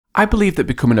I believe that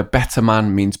becoming a better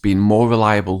man means being more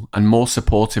reliable and more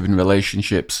supportive in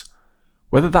relationships.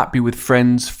 Whether that be with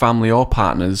friends, family or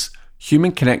partners,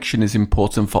 human connection is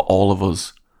important for all of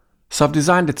us. So I've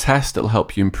designed a test that will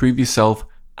help you improve yourself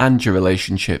and your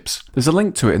relationships. There's a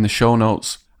link to it in the show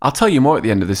notes. I'll tell you more at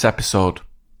the end of this episode.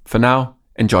 For now,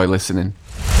 enjoy listening.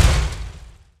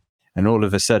 And all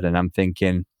of a sudden I'm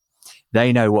thinking,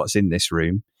 they know what's in this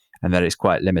room and that it's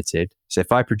quite limited. So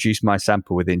if I produce my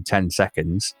sample within 10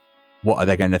 seconds, what are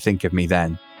they going to think of me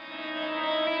then?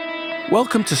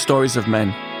 Welcome to Stories of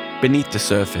Men, Beneath the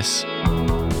Surface.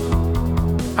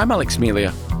 I'm Alex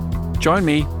Melia. Join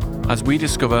me as we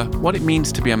discover what it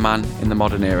means to be a man in the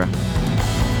modern era.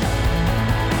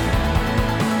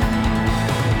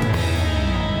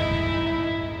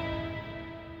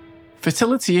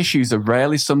 Fertility issues are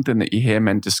rarely something that you hear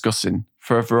men discussing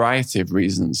for a variety of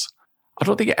reasons. I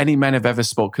don't think any men have ever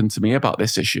spoken to me about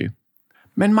this issue.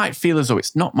 Men might feel as though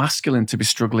it's not masculine to be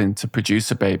struggling to produce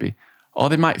a baby, or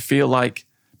they might feel like,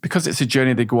 because it's a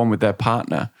journey they go on with their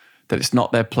partner, that it's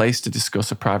not their place to discuss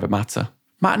a private matter.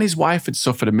 Matt and his wife had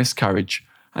suffered a miscarriage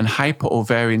and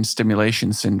hyperovarian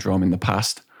stimulation syndrome in the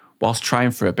past, whilst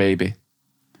trying for a baby.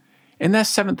 In their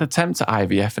 7th attempt at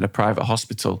IVF in a private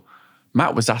hospital,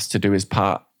 Matt was asked to do his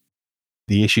part.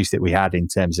 The issues that we had in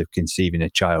terms of conceiving a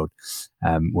child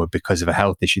were because of a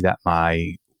health issue that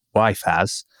my wife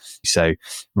has. So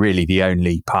really the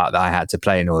only part that I had to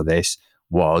play in all this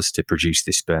was to produce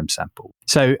this sperm sample.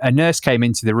 So a nurse came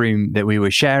into the room that we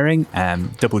were sharing,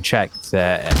 double checked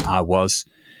that I was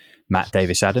Matt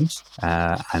Davis Adams,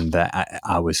 and that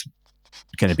I was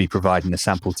going to be providing the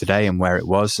sample today and where it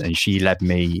was. And she led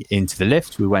me into the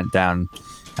lift. We went down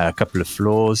a couple of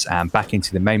floors and back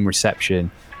into the main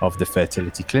reception of the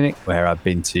fertility clinic, where I've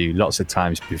been to lots of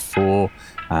times before.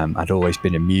 I'd always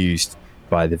been amused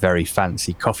by the very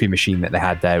fancy coffee machine that they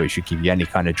had there, which would give you any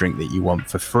kind of drink that you want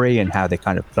for free, and how they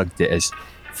kind of plugged it as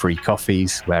free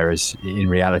coffees, whereas in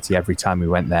reality, every time we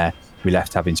went there, we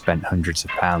left having spent hundreds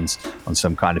of pounds on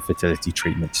some kind of fertility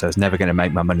treatment. So I was never going to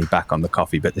make my money back on the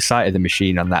coffee. But the sight of the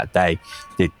machine on that day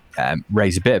did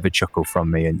raise a bit of a chuckle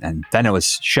from me. And then I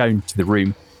was shown to the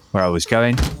room where I was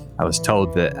going. I was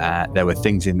told that there were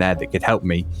things in there that could help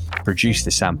me produce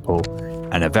the sample,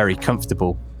 and a very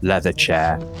comfortable leather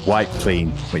chair, wiped clean,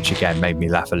 which again made me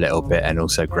laugh a little bit and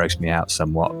also grossed me out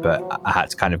somewhat. But I had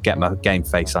to kind of get my game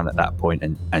face on at that point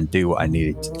and do what I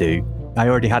needed to do. I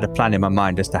already had a plan in my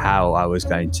mind as to how I was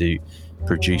going to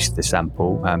produce the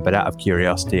sample, but out of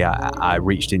curiosity, I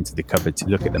reached into the cupboard to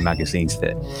look at the magazines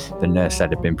that the nurse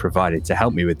said had been provided to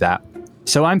help me with that.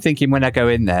 So I'm thinking when I go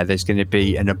in there, there's going to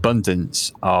be an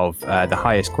abundance of the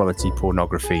highest quality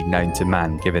pornography known to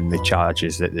man, given the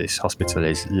charges that this hospital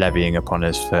is levying upon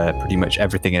us for pretty much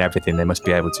everything and everything. They must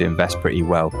be able to invest pretty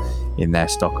well in their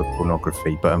stock of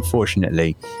pornography. But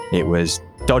unfortunately, it was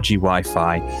dodgy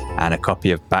Wi-Fi and a copy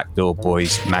of Backdoor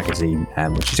Boys magazine,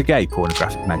 which is a gay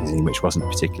pornographic magazine, which wasn't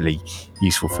particularly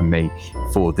useful for me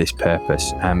for this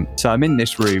purpose. So I'm in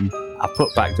this room. I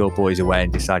put Backdoor Boys away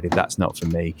and decided that's not for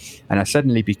me. And I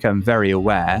suddenly become very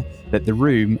aware that the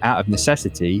room, out of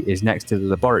necessity, is next to the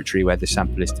laboratory where the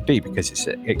sample is to be, because it's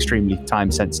an extremely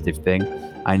time-sensitive thing.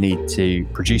 I need to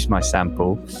produce my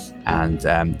sample and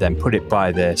then put it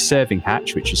by the serving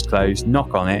hatch, which is closed,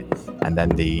 knock on it, and then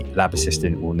the lab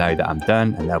assistant will know that I'm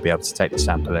done, and they'll be able to take the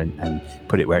sample and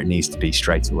put it where it needs to be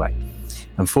straight away.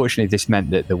 Unfortunately, this meant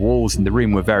that the walls in the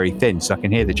room were very thin, so I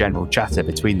can hear the general chatter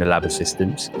between the lab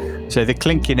assistants. So the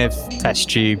clinking of test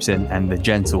tubes and the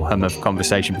gentle hum of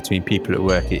conversation between people at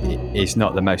work is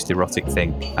not the most erotic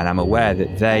thing. And I'm aware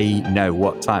that they know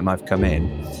what time I've come in.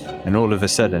 And all of a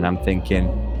sudden, I'm thinking,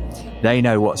 they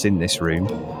know what's in this room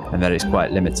and that it's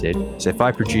quite limited. So if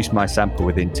I produce my sample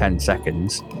within 10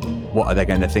 seconds, what are they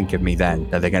going to think of me then?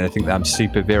 Are they going to think that I'm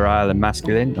super virile and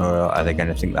masculine, or are they going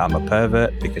to think that I'm a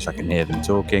pervert because I can hear them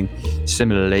talking?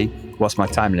 Similarly, what's my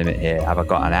time limit here? Have I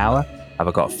got an hour? Have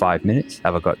I got 5 minutes?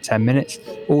 Have I got 10 minutes?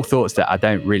 All thoughts that I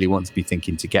don't really want to be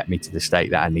thinking to get me to the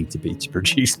state that I need to be to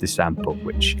produce the sample,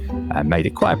 which made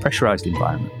it quite a pressurized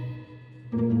environment.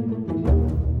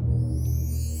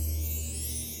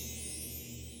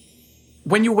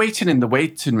 When you're waiting in the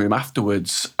waiting room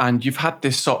afterwards, and you've had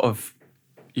this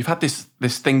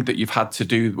thing that you've had to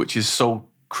do, which is so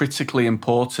critically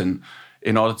important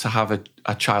in order to have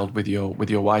a child with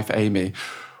your wife, Amy,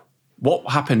 what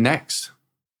happened next?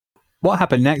 What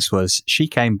happened next was she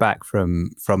came back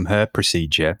from her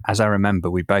procedure. As I remember,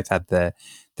 we both had the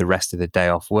rest of the day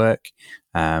off work.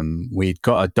 We'd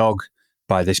got a dog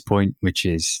by this point, which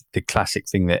is the classic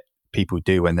thing that people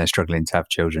do when they're struggling to have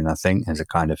children, I think, as a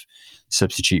kind of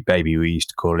substitute baby, we used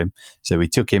to call him. So we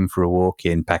took him for a walk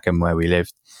in Peckham where we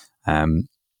lived,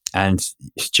 and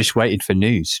just waited for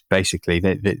news. Basically,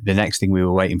 the next thing we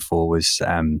were waiting for was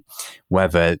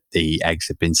whether the eggs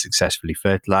had been successfully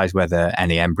fertilized, whether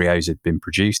any embryos had been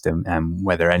produced, and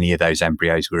whether any of those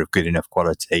embryos were of good enough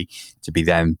quality to be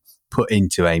then put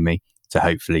into Amy to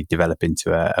hopefully develop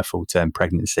into a full-term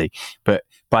pregnancy. But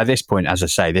by this point, as I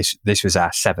say, this was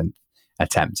our 7th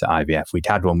attempt at IVF. We'd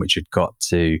had one which had got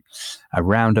to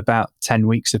around about 10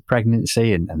 weeks of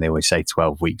pregnancy, and they always say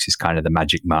 12 weeks is kind of the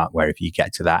magic mark, where if you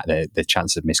get to that, the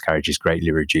chance of miscarriage is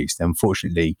greatly reduced.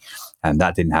 Unfortunately,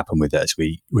 that didn't happen with us.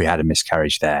 We had a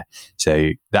miscarriage there. So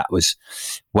that was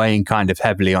weighing kind of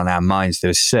heavily on our minds. There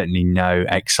was certainly no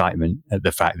excitement at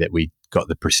the fact that we got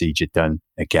the procedure done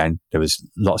again. There was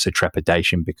lots of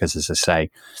trepidation because, as I say,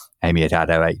 Amy had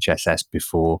OHSS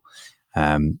before,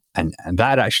 and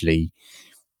that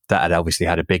had obviously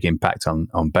had a big impact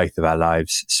on both of our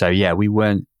lives. So yeah, we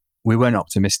weren't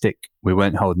optimistic. We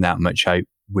weren't holding out much hope.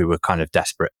 We were kind of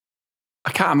desperate.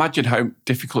 I can't imagine how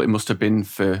difficult it must have been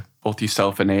for both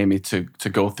yourself and Amy to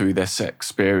go through this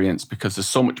experience, because there's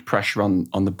so much pressure on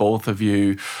the both of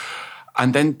you,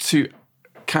 and then to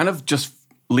kind of just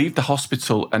leave the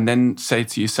hospital and then say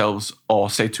to yourselves, or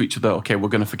say to each other, okay, we're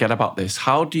going to forget about this.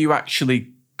 How do you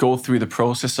actually go through the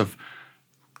process of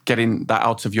getting that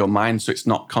out of your mind so it's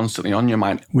not constantly on your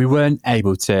mind? We weren't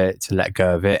able to let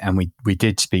go of it, and we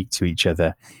did speak to each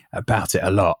other about it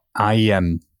a lot.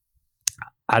 I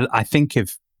think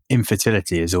of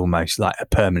infertility as almost like a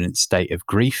permanent state of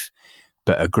grief,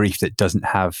 but a grief that doesn't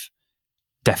have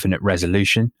definite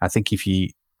resolution. I think if you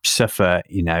suffer,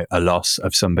 a loss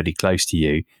of somebody close to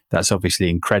you, that's obviously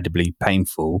incredibly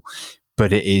painful,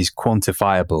 but it is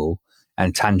quantifiable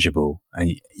and tangible,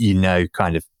 and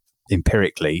kind of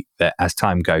empirically that as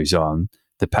time goes on,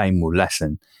 the pain will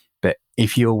lessen. But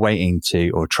if you're waiting to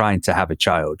or trying to have a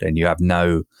child and you have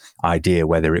no idea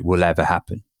whether it will ever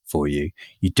happen for you,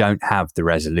 you don't have the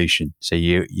resolution. So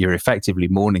you're effectively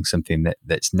mourning something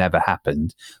that's never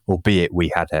happened, albeit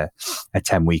we had a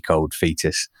 10-week-old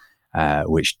fetus,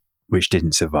 which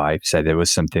didn't survive. So there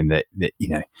was something that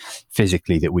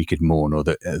physically that we could mourn, or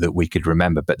that we could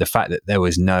remember. But the fact that there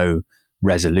was no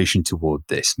resolution toward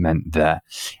this meant that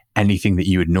anything that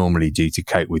you would normally do to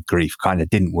cope with grief kind of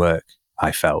didn't work,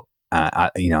 I felt.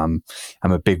 I'm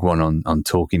a big one on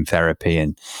talking therapy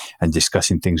and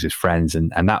discussing things with friends,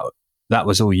 and that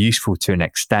was all useful to an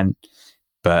extent,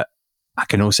 but I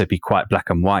can also be quite black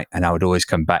and white, and I would always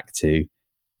come back to,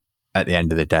 at the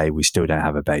end of the day, we still don't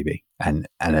have a baby. And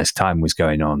as time was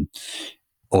going on,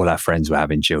 all our friends were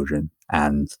having children,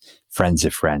 and friends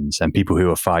of friends, and people who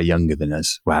were far younger than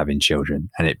us were having children,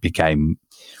 and it became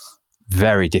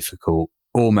very difficult,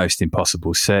 almost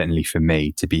impossible, certainly for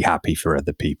me, to be happy for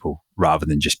other people rather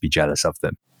than just be jealous of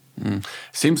them.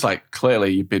 Seems like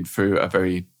clearly you've been through a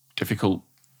very difficult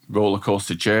roller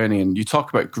coaster journey, and you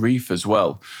talk about grief as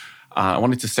well. I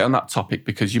wanted to stay on that topic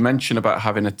because you mentioned about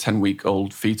having a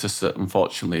 10-week-old fetus that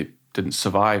unfortunately didn't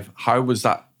survive. How was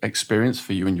that experience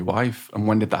for you and your wife, and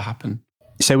when did that happen?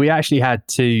 So we actually had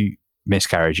 2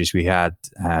 miscarriages. We had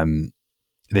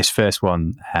this first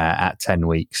one at 10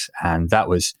 weeks, and that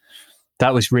was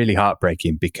really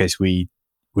heartbreaking because we'd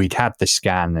had the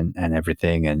scan and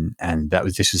everything, and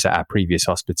this was at our previous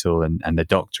hospital, and the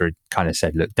doctor had kind of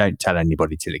said, look, don't tell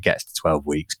anybody till it gets to 12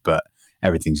 weeks, but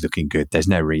everything's looking good. There's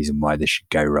no reason why this should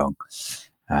go wrong.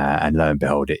 And lo and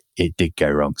behold, it did go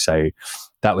wrong. So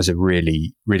that was a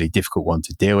really, really difficult one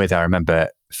to deal with. I remember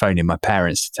phoning my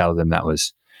parents to tell them that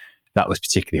was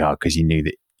particularly hard, because you knew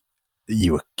that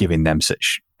you were giving them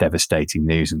such devastating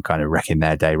news and kind of wrecking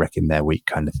their day, wrecking their week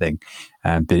kind of thing.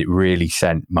 But it really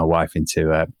sent my wife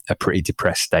into a pretty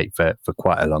depressed state for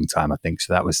quite a long time, I think.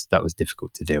 So that was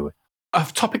difficult to deal with. A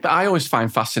topic that I always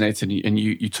find fascinating, and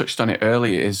you touched on it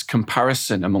earlier, is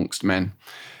comparison amongst men.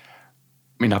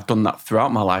 I mean, I've done that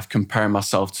throughout my life, comparing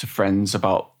myself to friends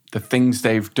about the things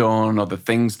they've done or the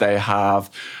things they have.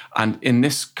 And in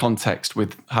this context,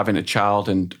 with having a child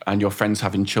and your friends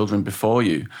having children before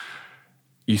you,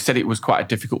 you said it was quite a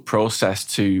difficult process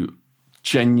to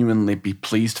genuinely be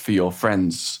pleased for your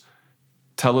friends.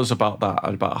 Tell us about that,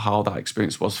 about how that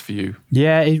experience was for you.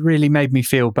 Yeah, it really made me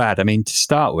feel bad. I mean, to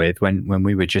start with, when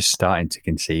we were just starting to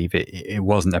conceive, it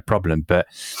wasn't a problem, but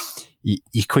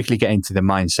you quickly get into the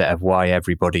mindset of why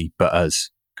everybody but us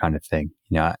kind of thing.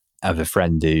 I have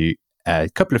a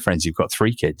couple of friends who've got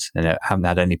 3 kids and haven't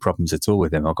had any problems at all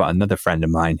with them. I've got another friend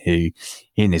of mine who,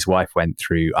 he and his wife went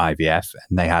through IVF,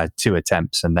 and they had 2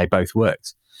 attempts and they both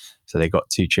worked. So they got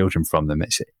 2 children from them.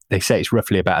 They say it's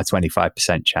roughly about a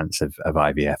 25% chance of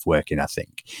IVF working, I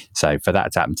think. So for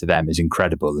that to happen to them is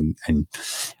incredible. And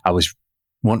I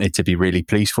wanted to be really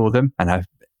pleased for them. And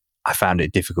I found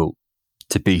it difficult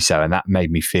to be so. And that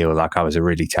made me feel like I was a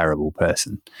really terrible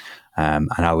person. And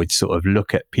I would sort of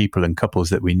look at people and couples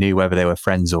that we knew, whether they were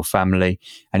friends or family.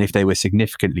 And if they were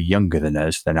significantly younger than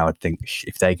us, then I would think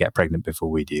if they get pregnant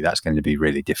before we do, that's going to be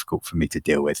really difficult for me to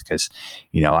deal with. Because,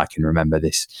 I can remember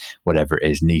this, whatever it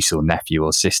is, niece or nephew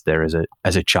or sister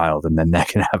as a child, and then they're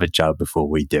going to have a child before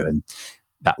we do. And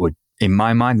that would, in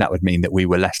my mind, that would mean that we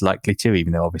were less likely to,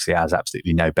 even though obviously it has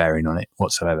absolutely no bearing on it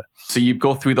whatsoever. So you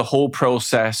go through the whole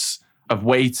process of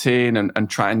waiting and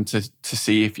trying to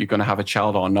see if you're going to have a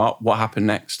child or not. What happened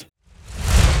next?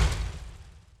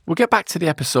 We'll get back to the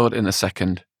episode in a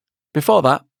second. Before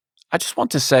that, I just want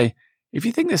to say, if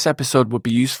you think this episode would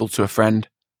be useful to a friend,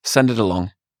 send it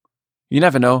along. You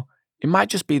never know, it might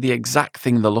just be the exact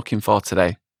thing they're looking for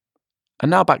today.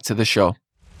 And now back to the show.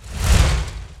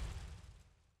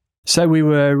 So we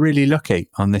were really lucky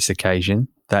on this occasion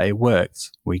that it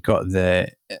worked. We got the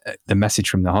message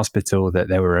from the hospital that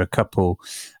there were a couple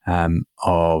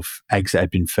of eggs that had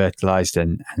been fertilized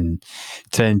and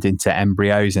turned into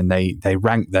embryos, and they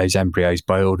ranked those embryos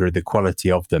by order of the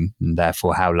quality of them and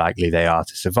therefore how likely they are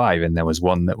to survive. And there was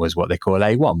one that was what they call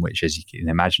A1, which, as you can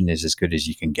imagine, is as good as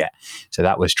you can get. So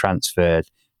that was transferred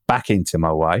back into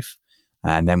my wife,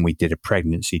 and then we did a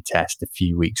pregnancy test a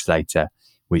few weeks later,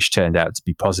 which turned out to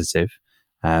be positive.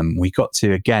 We got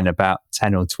to, again, about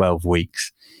 10 or 12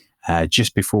 weeks,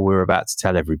 just before we were about to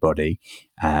tell everybody.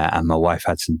 And my wife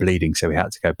had some bleeding, so we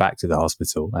had to go back to the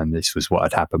hospital. And this was what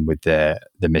had happened with the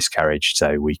miscarriage.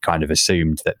 So we kind of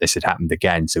assumed that this had happened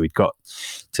again. So we'd got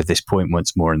to this point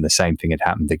once more and the same thing had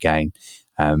happened again.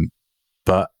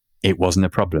 But it wasn't a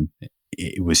problem.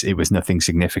 It was nothing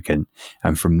significant.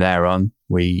 And from there on,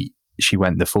 she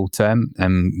went the full term,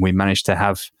 and we managed to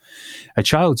have a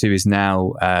child who is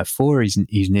now 4.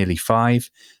 He's nearly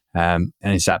 5, and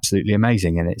it's absolutely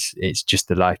amazing. And it's just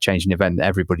the life-changing event that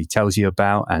everybody tells you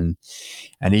about. And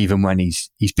even when he's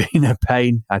been a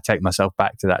pain, I take myself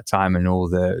back to that time and all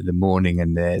the mourning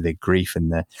and the grief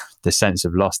and the sense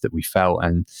of loss that we felt.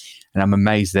 And I'm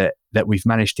amazed that we've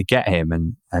managed to get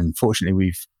him. And fortunately,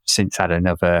 we've since had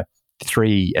another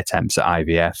 3 attempts at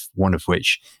IVF, one of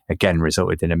which again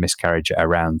resulted in a miscarriage at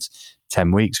around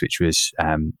 10 weeks, which was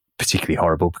particularly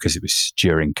horrible because it was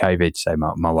during COVID. So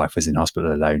my wife was in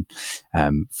hospital alone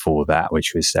for that,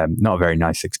 which was not a very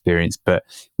nice experience. But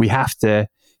we have to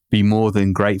be more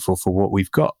than grateful for what we've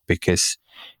got, because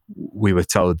we were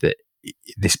told that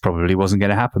this probably wasn't going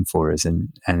to happen for us,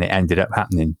 and it ended up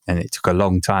happening. And it took a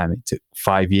long time. It took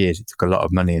 5 years. It took a lot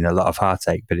of money and a lot of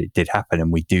heartache, but it did happen.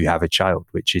 And we do have a child,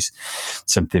 which is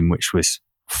something which was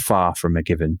far from a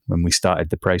given when we started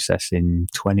the process in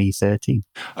 2013.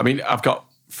 I mean, I've got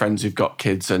friends who've got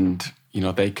kids, and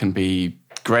they can be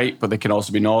great, but they can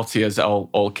also be naughty, as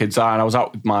all kids are. And I was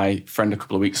out with my friend a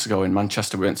couple of weeks ago in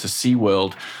Manchester. We went to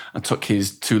SeaWorld and took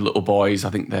his 2 little boys. I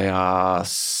think they are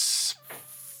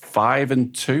 5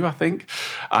 and 2, I think.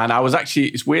 And I was actually,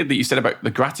 it's weird that you said about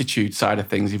the gratitude side of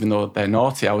things, even though they're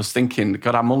naughty. I was thinking,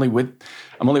 God, I'm only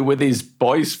with these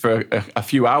boys for a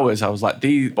few hours. I was like,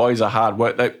 these boys are hard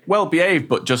work. They're well behaved,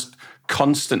 but just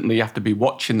constantly have to be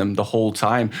watching them the whole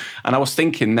time. And I was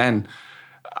thinking then,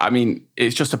 I mean,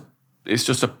 it's just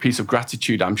a piece of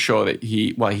gratitude. I'm sure that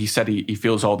he said he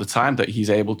feels all the time that he's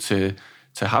able to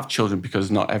have children,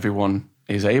 because not everyone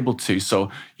is able to.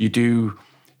 So you do,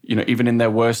 even in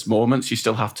their worst moments, you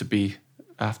still have to be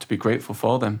grateful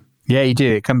for them. Yeah, you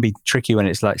do. It can be tricky when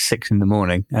it's like 6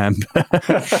 a.m.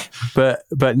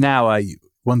 But now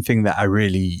one thing that I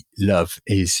really love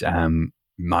is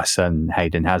my son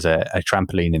Hayden has a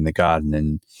trampoline in the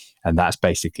garden, and that's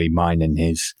basically mine and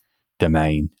his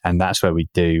domain. And that's where we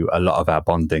do a lot of our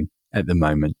bonding at the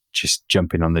moment, just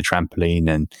jumping on the trampoline,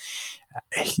 and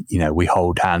we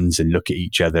hold hands and look at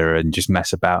each other and just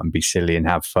mess about and be silly and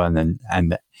have fun.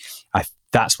 And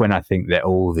that's when I think that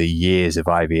all the years of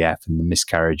IVF and the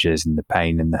miscarriages and the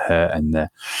pain and the hurt and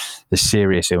the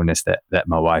serious illness that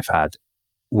my wife had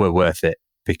were worth it,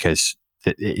 because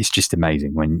it's just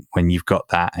amazing when you've got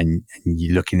that and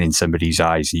you're looking in somebody's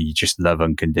eyes you just love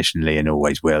unconditionally and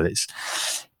always will.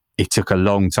 It took a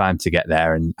long time to get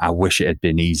there, and I wish it had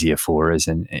been easier for us.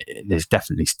 And there's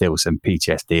definitely still some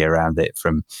PTSD around it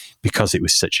because it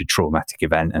was such a traumatic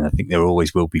event. And I think there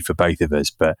always will be for both of us,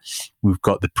 but we've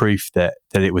got the proof that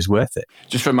it was worth it.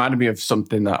 Just reminded me of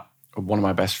something that one of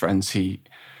my best friends, he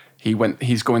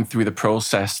he's going through the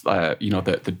process,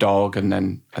 the dog, and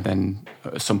then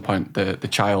at some point the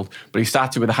child. But he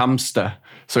started with a hamster,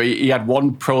 so he had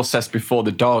one process before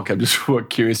the dog. I'm just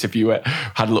curious if you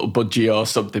had a little budgie or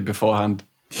something beforehand.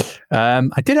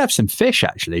 I did have some fish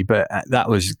actually, but that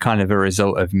was kind of a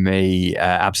result of me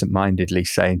absentmindedly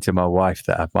saying to my wife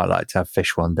that I might like to have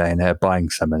fish one day, and her buying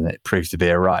some, and it proved to be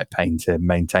a right pain to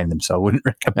maintain them. So I wouldn't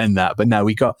recommend that. But no,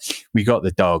 we got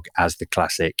the dog as the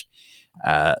classic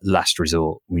last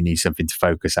resort. We need something to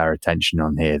focus our attention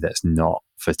on here that's not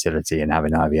fertility and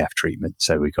having IVF treatment.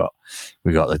 So we got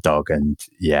the dog, and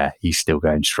yeah, he's still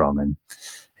going strong, and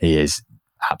he is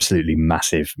absolutely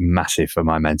massive for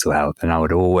my mental health. And I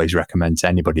would always recommend to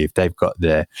anybody, if they've got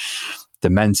the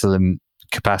mental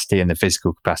capacity and the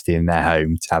physical capacity in their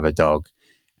home to have a dog,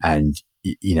 and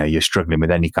you're struggling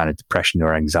with any kind of depression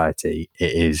or anxiety,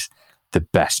 it is the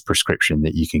best prescription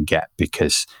that you can get,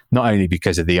 because not only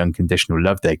because of the unconditional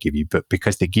love they give you, but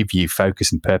because they give you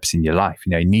focus and purpose in your life.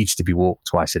 It needs to be walked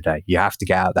twice a day. You have to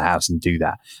get out of the house and do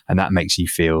that. And that makes you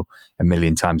feel a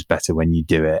million times better when you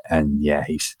do it. And yeah,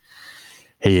 he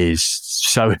is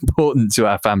so important to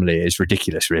our family. It's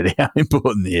ridiculous, really, how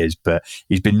important he is. But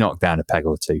he's been knocked down a peg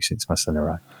or two since my son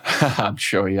arrived. I'm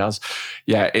sure he has.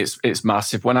 Yeah, it's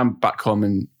massive. When I'm back home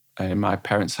in my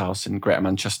parents' house in Greater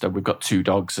Manchester, we've got 2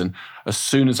 dogs. And as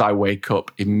soon as I wake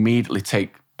up, immediately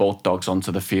take both dogs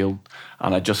onto the field.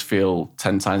 And I just feel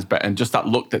 10 times better. And just that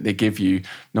look that they give you,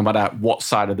 no matter what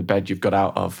side of the bed you've got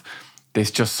out of, this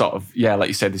just sort of, like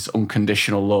you said, this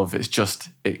unconditional love.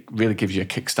 It really gives you a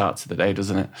kickstart to the day,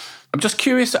 doesn't it? I'm just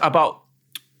curious about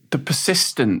the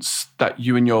persistence that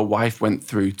you and your wife went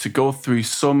through to go through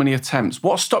so many attempts.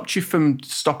 What stopped you from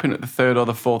stopping at the 3rd or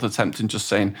the 4th attempt and just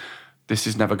saying, this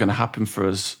is never going to happen for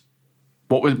us?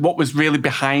 What was really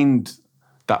behind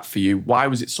that for you? Why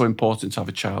was it so important to have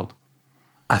a child?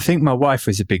 I think my wife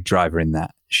was a big driver in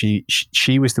that. She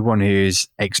was the one who's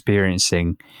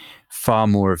experiencing far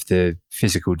more of the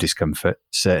physical discomfort,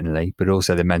 certainly, but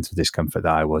also the mental discomfort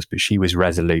that I was. But she was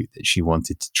resolute that she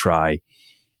wanted to try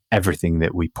everything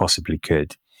that we possibly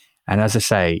could. And as I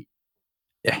say,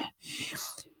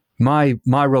 my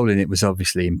role in it was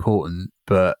obviously important,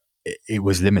 but it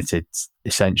was limited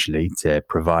essentially to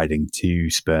providing 2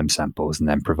 sperm samples and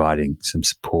then providing some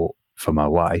support for my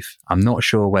wife. I'm not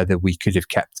sure whether we could have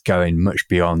kept going much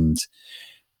beyond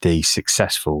the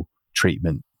successful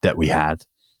treatment that we had,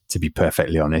 to be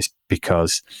perfectly honest,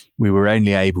 because we were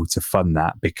only able to fund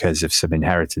that because of some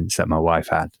inheritance that my wife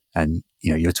had. And,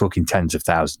 you're talking tens of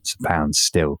thousands of pounds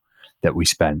still that we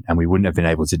spent. And we wouldn't have been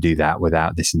able to do that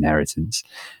without this inheritance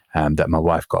that my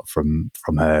wife got from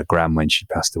her gran when she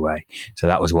passed away. So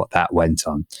that was what that went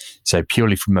on. So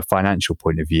purely from a financial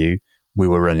point of view, we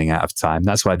were running out of time.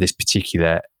 That's why this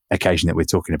particular occasion that we're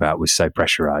talking about was so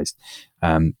pressurized.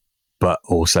 But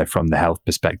also from the health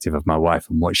perspective of my wife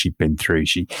and what she'd been through.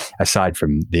 She, aside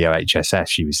from the OHSS,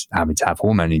 she was having to have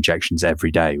hormone injections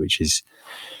every day, which is,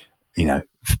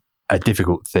 a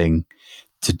difficult thing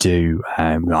to do.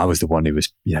 I was the one who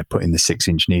was, putting the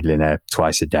 6-inch needle in her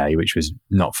twice a day, which was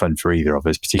not fun for either of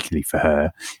us, particularly for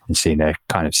her, and seeing her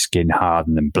kind of skin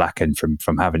harden and blacken from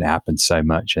having it happen so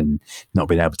much and not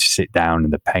being able to sit down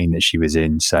and the pain that she was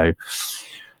in. So,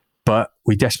 but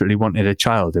we desperately wanted a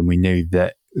child, and we knew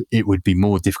that it would be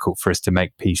more difficult for us to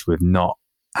make peace with not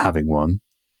having one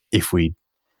if we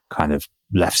kind of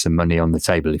left some money on the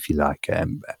table, if you like.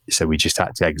 So we just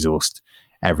had to exhaust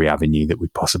every avenue that we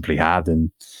possibly had.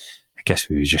 And I guess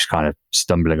we were just kind of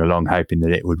stumbling along, hoping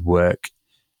that it would work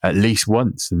at least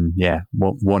once. And yeah,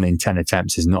 1 in 10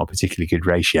 attempts is not a particularly good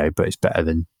ratio, but it's better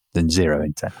than 0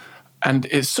 in 10. And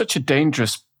it's such a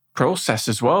dangerous process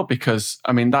as well, because,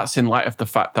 that's in light of the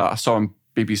fact that I saw on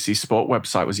BBC Sport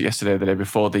website, was it yesterday or the day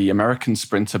before, the American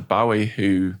sprinter Bowie,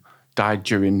 who died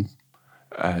during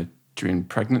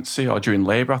pregnancy or during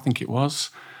labour, I think it was.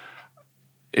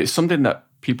 It's something that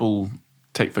people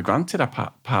take for granted,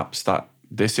 perhaps, that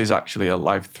this is actually a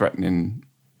life-threatening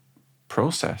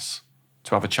process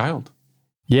to have a child.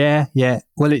 Yeah.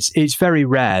 Well, it's very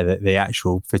rare that the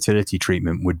actual fertility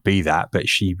treatment would be that, but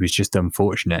she was just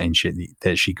unfortunate in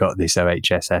that she got this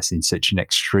OHSS in such an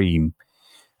extreme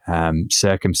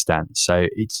circumstance. So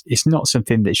it's not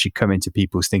something that should come into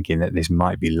people's thinking that this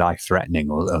might be life-threatening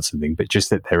or something, but just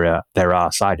that there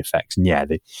are side effects. And yeah,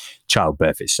 the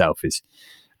childbirth itself is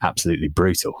absolutely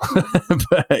brutal,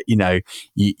 but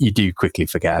you do quickly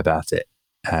forget about it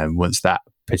once that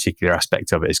particular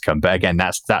aspect of it has come. But again,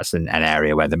 that's an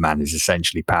area where the man is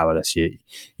essentially powerless.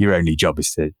 Your only job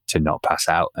is to not pass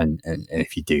out, and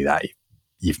if you do that,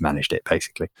 you've managed it,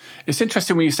 basically. It's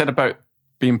interesting when you said about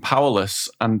being powerless,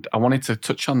 and I wanted to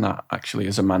touch on that actually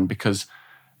as a man, because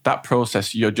that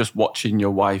process, you're just watching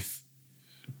your wife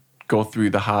go through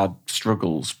the hard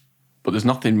struggles, but there's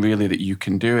nothing really that you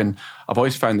can do. And I've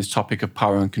always found this topic of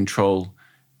power and control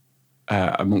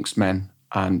amongst men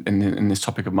and in this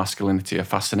topic of masculinity a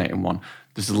fascinating one.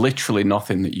 There's literally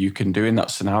nothing that you can do in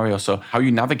that scenario. So how are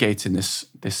you navigating this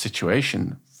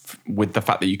situation with the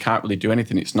fact that you can't really do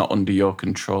anything? It's not under your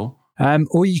control.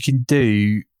 All you can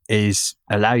do is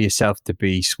allow yourself to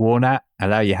be sworn at,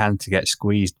 allow your hand to get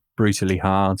squeezed brutally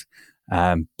hard,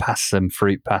 pass some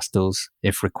fruit pastels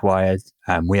if required.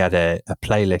 We had a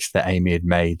playlist that Amy had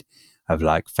made of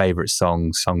like favorite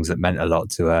songs that meant a lot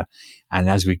to her. And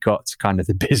as we got to kind of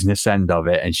the business end of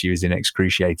it and she was in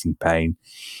excruciating pain,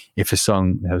 if a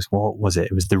song, what was it?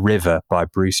 It was The River by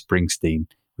Bruce Springsteen,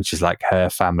 which is like her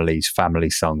family's family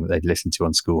song that they'd listened to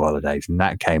on school holidays. And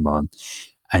that came on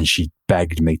and she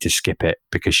begged me to skip it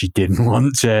because she didn't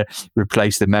want to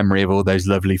replace the memory of all those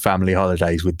lovely family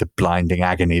holidays with the blinding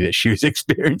agony that she was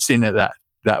experiencing at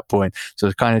that point. So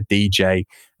it's kind of DJ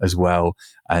as well.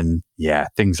 And yeah,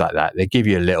 things like that. They give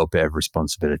you a little bit of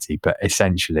responsibility, but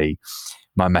essentially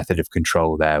my method of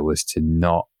control there was to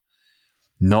not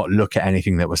look at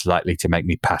anything that was likely to make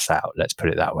me pass out. Let's put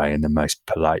it that way in the most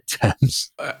polite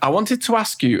terms. I wanted to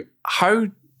ask you, how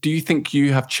do you think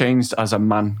you have changed as a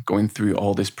man going through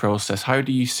all this process? How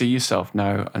do you see yourself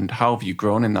now and how have you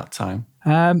grown in that time?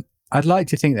 I'd like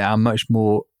to think that I'm much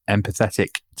more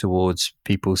empathetic towards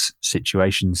people's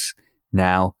situations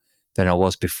now than I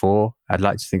was before. I'd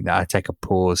like to think that I take a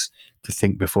pause to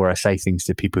think before I say things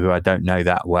to people who I don't know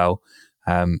that well.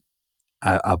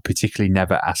 I'll particularly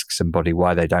never ask somebody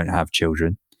why they don't have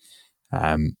children,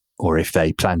 or if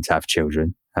they plan to have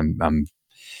children. I'm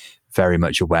very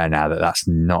much aware now that that's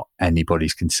not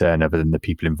anybody's concern other than the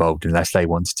people involved, unless they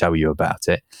want to tell you about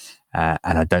it. And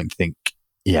I don't think,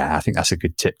 I think that's a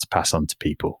good tip to pass on to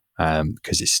people,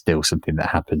 because it's still something that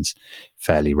happens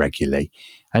fairly regularly.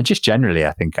 And just generally,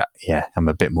 I think, I'm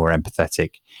a bit more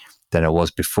empathetic than I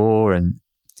was before, and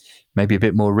maybe a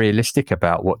bit more realistic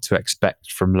about what to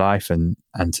expect from life, and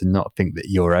to not think that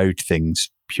you're owed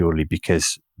things purely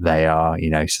because they are,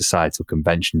 societal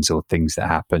conventions or things that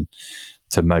happen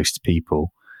to most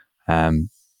people. But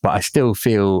I still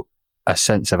feel a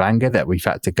sense of anger that we've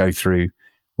had to go through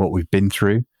what we've been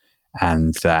through,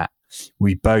 and that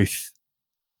we both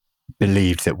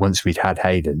believed that once we'd had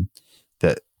Hayden,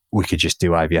 that we could just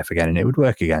do IVF again and it would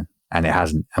work again. And it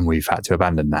hasn't. And we've had to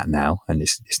abandon that now. And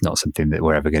it's not something that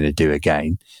we're ever going to do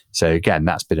again. So again,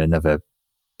 that's been another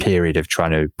period of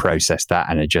trying to process that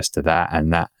and adjust to that.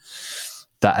 And that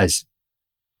has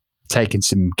taken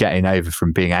some getting over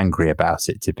from being angry about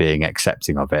it to being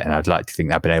accepting of it. And I'd like to think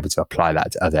that I've been able to apply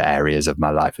that to other areas of my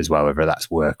life as well, whether that's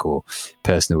work or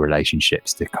personal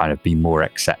relationships, to kind of be more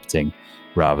accepting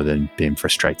rather than being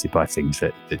frustrated by things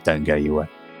that don't go your way.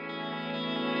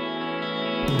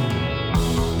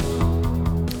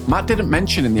 Matt didn't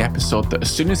mention in the episode that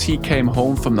as soon as he came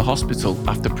home from the hospital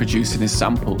after producing his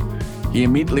sample, he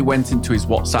immediately went into his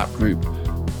WhatsApp group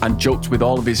and joked with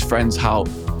all of his friends how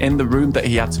in the room that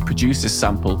he had to produce his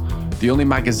sample, the only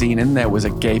magazine in there was a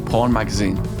gay porn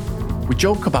magazine. We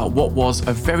joke about what was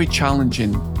a very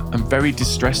challenging and very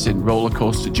distressing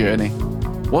rollercoaster journey.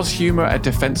 Was humour a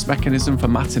defence mechanism for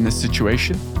Matt in this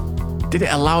situation? Did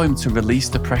it allow him to release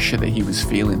the pressure that he was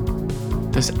feeling?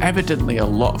 There's evidently a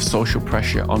lot of social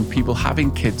pressure on people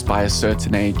having kids by a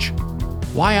certain age.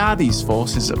 Why are these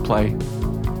forces at play?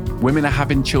 Women are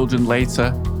having children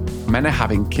later, men are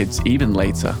having kids even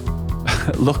later.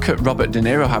 Look at Robert De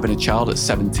Niro having a child at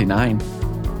 79.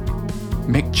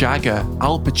 Mick Jagger,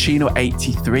 Al Pacino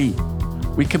 83.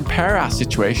 We compare our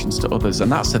situations to others, and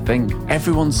that's the thing.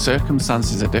 Everyone's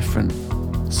circumstances are different.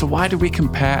 So why do we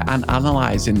compare and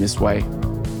analyse in this way?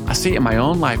 I see it in my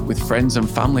own life with friends and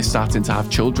family starting to have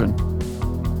children.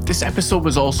 This episode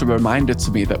was also a reminder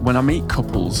to me that when I meet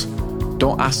couples,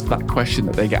 don't ask that question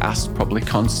that they get asked probably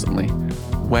constantly.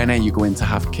 When are you going to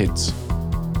have kids?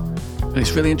 And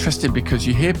it's really interesting because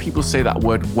you hear people say that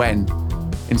word when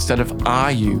instead of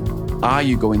are you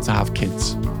going to have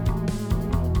kids?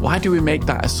 Why do we make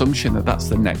that assumption that that's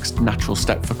the next natural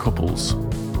step for couples?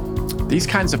 These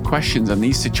kinds of questions and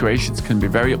these situations can be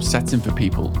very upsetting for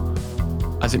people,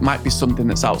 as it might be something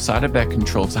that's outside of their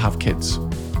control to have kids.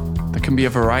 There can be a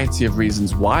variety of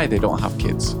reasons why they don't have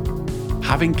kids.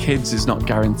 Having kids is not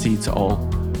guaranteed to all,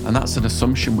 and that's an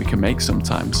assumption we can make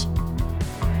sometimes.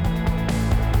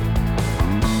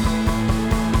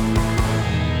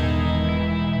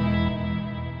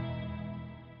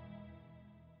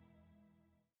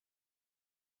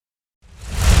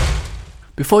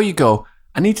 Before you go,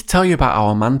 I need to tell you about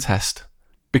our man test.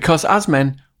 Because as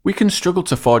men, we can struggle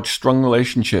to forge strong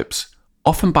relationships,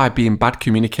 often by being bad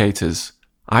communicators.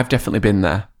 I've definitely been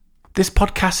there. This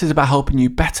podcast is about helping you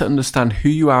better understand who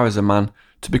you are as a man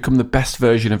to become the best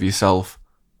version of yourself.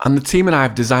 And the team and I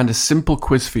have designed a simple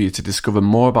quiz for you to discover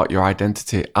more about your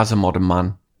identity as a modern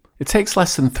man. It takes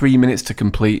less than 3 minutes to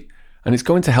complete, and it's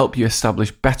going to help you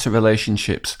establish better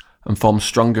relationships and form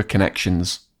stronger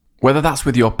connections. Whether that's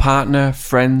with your partner,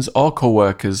 friends, or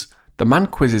co-workers, the Man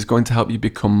Quiz is going to help you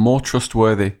become more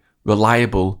trustworthy,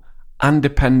 reliable, and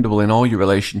dependable in all your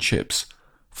relationships.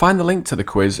 Find the link to the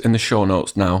quiz in the show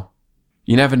notes now.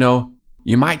 You never know,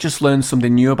 you might just learn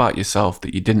something new about yourself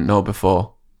that you didn't know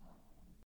before.